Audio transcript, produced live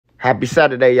Happy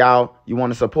Saturday, y'all. You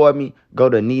want to support me? Go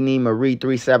to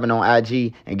Memo600 on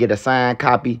IG and get a signed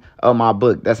copy of my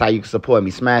book. That's how you can support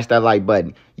me. Smash that like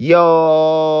button.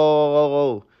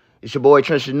 Yo, it's your boy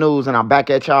Trisha News, and I'm back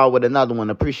at y'all with another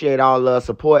one. Appreciate all the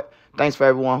support. Thanks for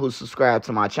everyone who subscribed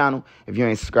to my channel. If you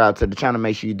ain't subscribed to the channel,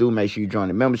 make sure you do. Make sure you join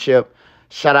the membership.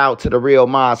 Shout out to the real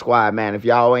mod squad, man. If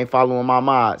y'all ain't following my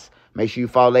mods, make sure you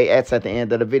follow their ads at the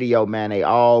end of the video, man. They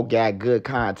all got good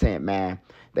content, man.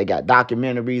 They got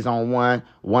documentaries on one.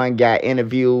 One got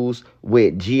interviews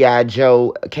with G.I.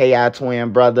 Joe, K.I.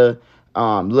 twin brother,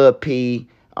 Lil P.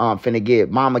 Finna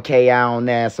get Mama K.I. on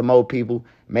there, some old people.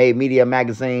 Made Media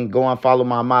Magazine. Go and follow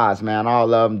my mods, man.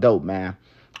 All of them dope, man.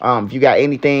 If you got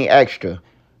anything extra,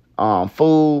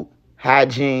 food,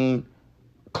 hygiene,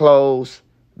 clothes,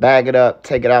 bag it up,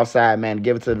 take it outside, man.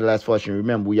 Give it to the less fortunate.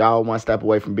 Remember, we all one step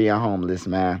away from being homeless,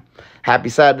 man. Happy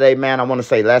Saturday, man. I want to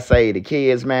say, let's say the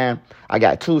kids, man. I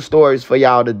got 2 stories for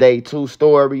y'all today. 2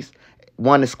 stories.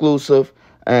 One exclusive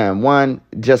and one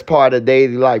just part of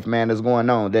daily life, man, that's going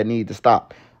on that need to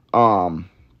stop. So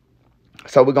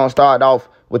we're going to start off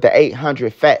with the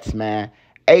 800 Fatz, man.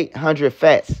 800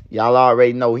 Fatz. Y'all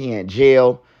already know he in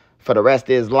jail for the rest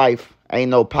of his life. Ain't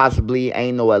no possibly,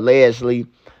 ain't no allegedly.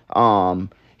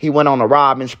 He went on a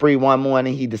robbing spree one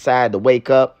morning. He decided to wake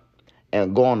up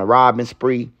and go on a robbing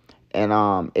spree.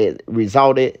 And it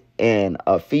resulted in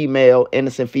a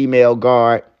innocent female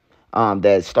guard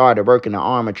that started working an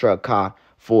armor truck car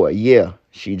for a year.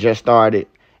 She just started,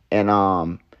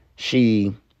 and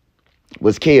she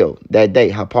was killed that day.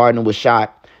 Her partner was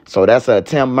shot. So that's an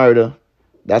attempt murder.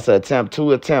 That's an attempt,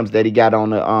 2 attempts that he got on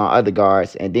the other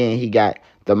guards. And then he got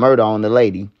the murder on the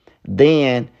lady.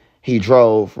 Then he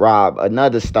robbed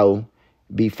another store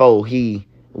before he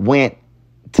went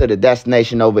to the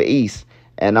destination over east.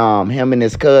 And him and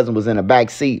his cousin was in the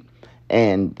back seat.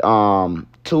 And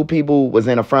 2 people was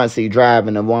in the front seat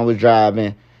driving, and one was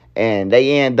driving. And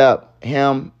they end up,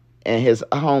 him and his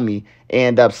homie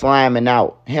end up slamming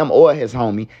out, him or his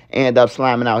homie end up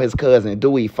slamming out his cousin,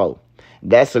 Dewey Fo.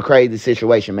 That's a crazy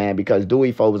situation, man, because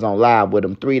Dewey Fo was on live with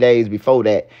him 3 days before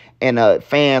that. And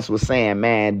fans was saying,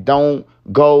 man, don't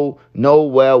go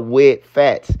nowhere with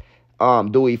Fatz.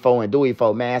 Dewey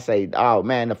Fo, man, say, oh,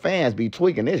 man, the fans be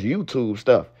tweaking this YouTube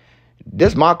stuff.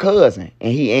 This my cousin.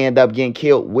 And he end up getting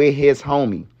killed with his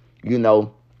homie. You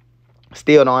know,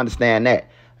 still don't understand that.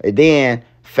 And then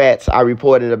Fatz, I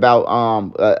reported about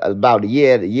a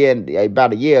year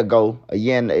ago, a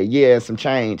year and some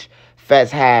change. Fatz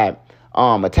had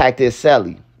attacked his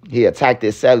cellie. He attacked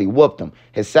his cellie, whooped him.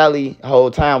 His cellie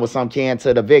whole time was some kin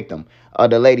to the victim, or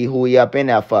the lady who he up in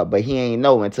there for, but he ain't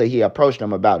know until he approached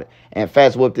him about it. And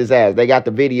Fatz whooped his ass. They got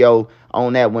the video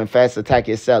on that when Fatz attacked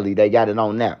his cellie. They got it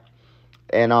on that.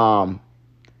 And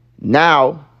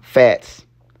now Fatz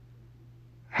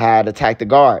had attacked the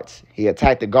guards. He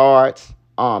attacked the guards,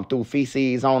 threw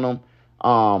feces on them,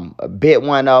 bit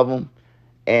one of them,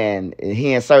 and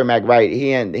he in Cermak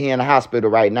he in the hospital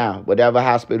right now. Whatever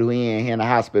hospital he in the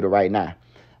hospital right now.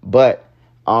 But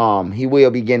he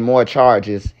will be getting more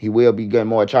charges.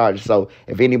 So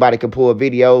if anybody can pull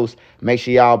videos, make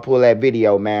sure y'all pull that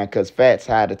video, man, because Fatz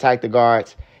had attacked the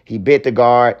guards. He bit the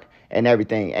guard and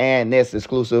everything. And this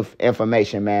exclusive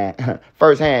information, man,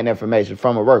 first-hand information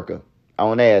from a worker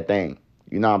on everything.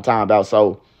 You know what I'm talking about?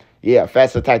 So, yeah,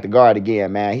 Fatz attacked the guard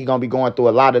again, man. He going to be going through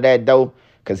a lot of that, though,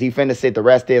 because he finna sit the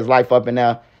rest of his life up in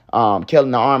there.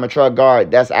 Killing the armor truck guard,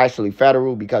 that's actually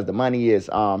federal because the money is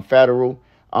federal.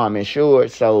 Insured,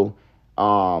 so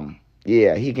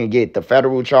yeah, he can get the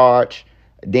federal charge.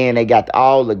 Then they got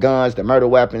all the guns, the murder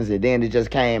weapons, and then it just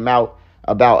came out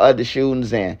about other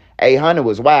shootings. And 800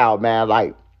 was wild, man.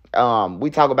 Like we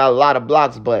talk about a lot of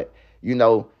blocks, but you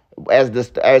know, as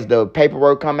the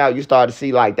paperwork come out, you start to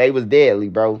see like they was deadly,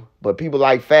 bro. But people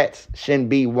like Fatz shouldn't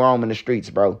be roaming the streets,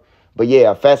 bro. But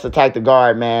yeah, Fatz attacked the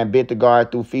guard, man, bit the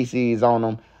guard, threw feces on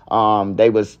him. They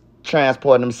was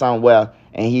transporting him somewhere,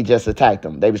 and he just attacked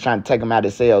them. They was trying to take him out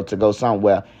of the cell to go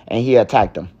somewhere, and he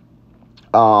attacked them.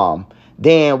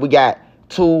 Then we got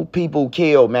 2 people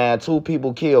killed, man. 2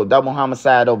 people killed. Double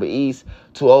homicide over east.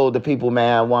 2 older people,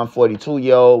 man. One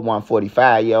 42-year-old, one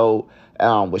 45-year-old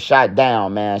was shot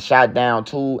down, man. Shot down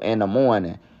 2 in the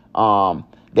morning.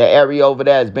 The area over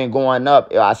there has been going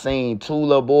up. I seen 2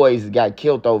 little boys got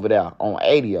killed over there on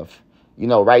 80th, you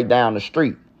know, right down the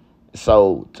street.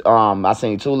 So I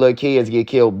seen 2 little kids get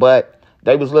killed, but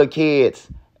they was little kids.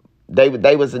 They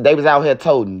was out here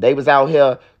toting. They was out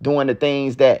here doing the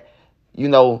things that, you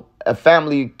know, a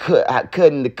family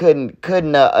couldn't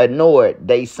ignore it.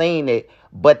 They seen it,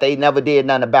 but they never did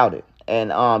nothing about it.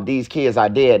 And these kids are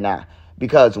dead now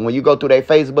Because when you go through their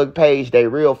Facebook page, their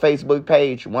real Facebook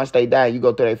page, once they die, you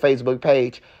go through their Facebook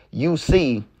page, you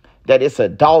see that it's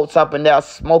adults up in there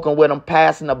smoking with them,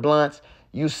 passing the blunts.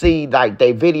 You see, like,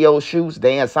 they video shoots,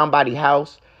 they in somebody's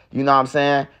house. You know what I'm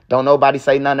saying? Don't nobody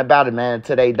say nothing about it, man,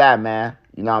 until they die, man.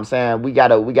 You know what I'm saying? We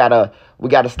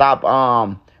gotta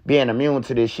stop being immune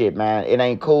to this shit, man. It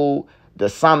ain't cool. The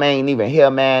summer ain't even here,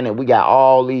 man, and we got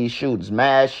all these shootings,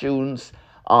 mass shootings.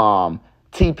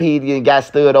 TP got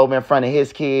stood over in front of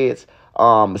his kids.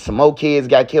 Some more kids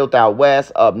got killed out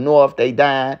west, up north, they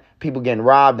dying. People getting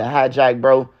robbed and hijacked,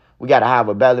 bro. We got to have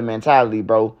a better mentality,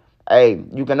 bro. Hey,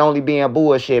 you can only be in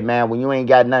bullshit, man, when you ain't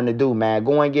got nothing to do, man.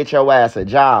 Go and get your ass a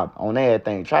job on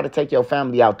everything. Try to take your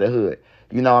family out the hood.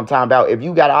 You know what I'm talking about? If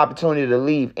you got an opportunity to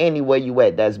leave anywhere you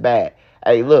at, that's bad.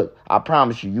 Hey, look, I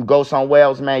promise you, you go somewhere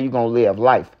else, man, you going to live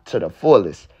life to the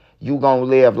fullest. You going to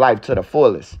live life to the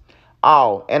fullest.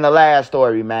 Oh, and the last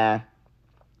story, man.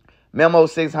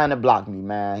 Memo600 blocked me,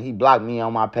 man. He blocked me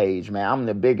on my page, man. I'm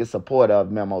the biggest supporter of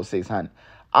Memo600.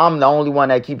 I'm the only one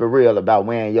that keep it real about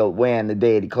wearing the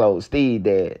daddy clothes. Steve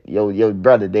dead. Your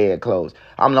brother dead clothes.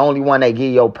 I'm the only one that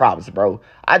give your props, bro.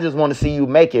 I just want to see you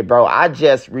make it, bro. I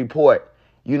just report,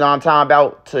 you know what I'm talking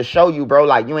about, to show you, bro,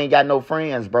 like, you ain't got no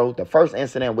friends, bro. The first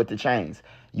incident with the chains.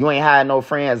 You ain't had no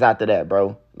friends after that,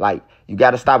 bro. Like, you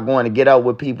got to stop going to get up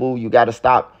with people. You got to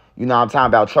stop, you know what I'm talking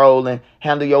about, trolling.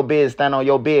 Handle your business. Stand on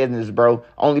your business, bro.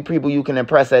 Only people you can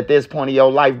impress at this point of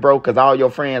your life, bro, because all your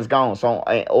friends gone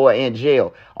or in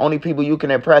jail. Only people you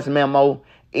can impress, Memo,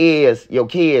 is your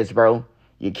kids, bro.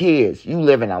 Your kids. You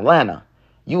live in Atlanta.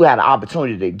 You had an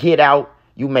opportunity to get out.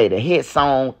 You made a hit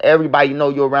song. Everybody know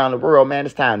you around the world, man.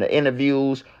 It's time to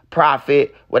interviews,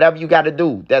 profit, whatever you got to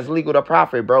do. That's legal to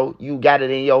profit, bro. You got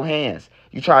it in your hands.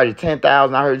 You charge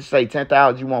 $10,000. I heard you say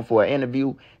 $10,000 you want for an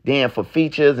interview. Then for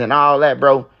features and all that,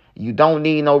 bro. You don't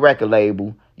need no record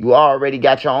label. You already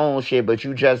got your own shit, but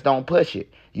you just don't push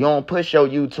it. You don't push your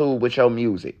YouTube with your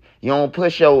music. You don't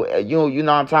push your, you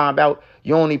know what I'm talking about?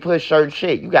 You only push certain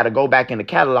shit. You got to go back in the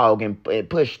catalog and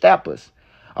push steppers.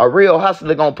 A real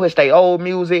hustler gonna push their old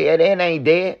music and it ain't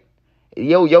dead.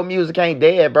 Your music ain't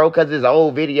dead, bro, because it's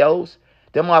old videos.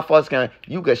 Them motherfuckers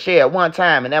you could share it one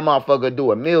time and that motherfucker do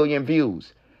 1 million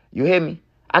views. You hear me?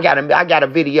 I got a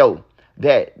video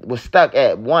that was stuck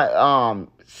at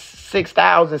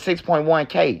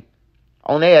 6.1K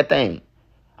on everything.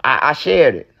 I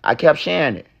shared it. I kept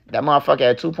sharing it. That motherfucker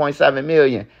had 2.7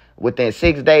 million within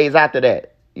 6 days after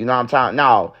that. You know what I'm talking?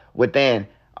 No, within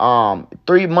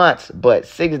 3 months, but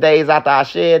 6 days after I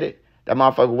shared it, that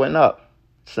motherfucker went up.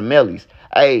 Some millies.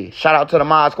 Hey, shout out to the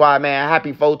Mod Squad, man.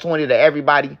 Happy 420 to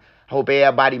everybody. Hope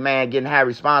everybody, man, getting high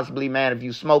responsibly, man. If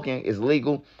you smoking, it's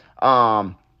legal.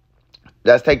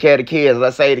 Let's take care of the kids.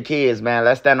 Let's save the kids, man.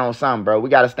 Let's stand on something, bro. We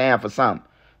got to stand for something.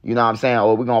 You know what I'm saying?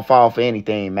 Or we going to fall for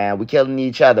anything, man. We killing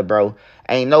each other, bro.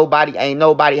 Ain't nobody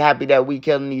happy that we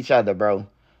killing each other, bro.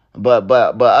 But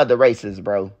other races,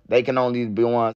 bro. They can only be one.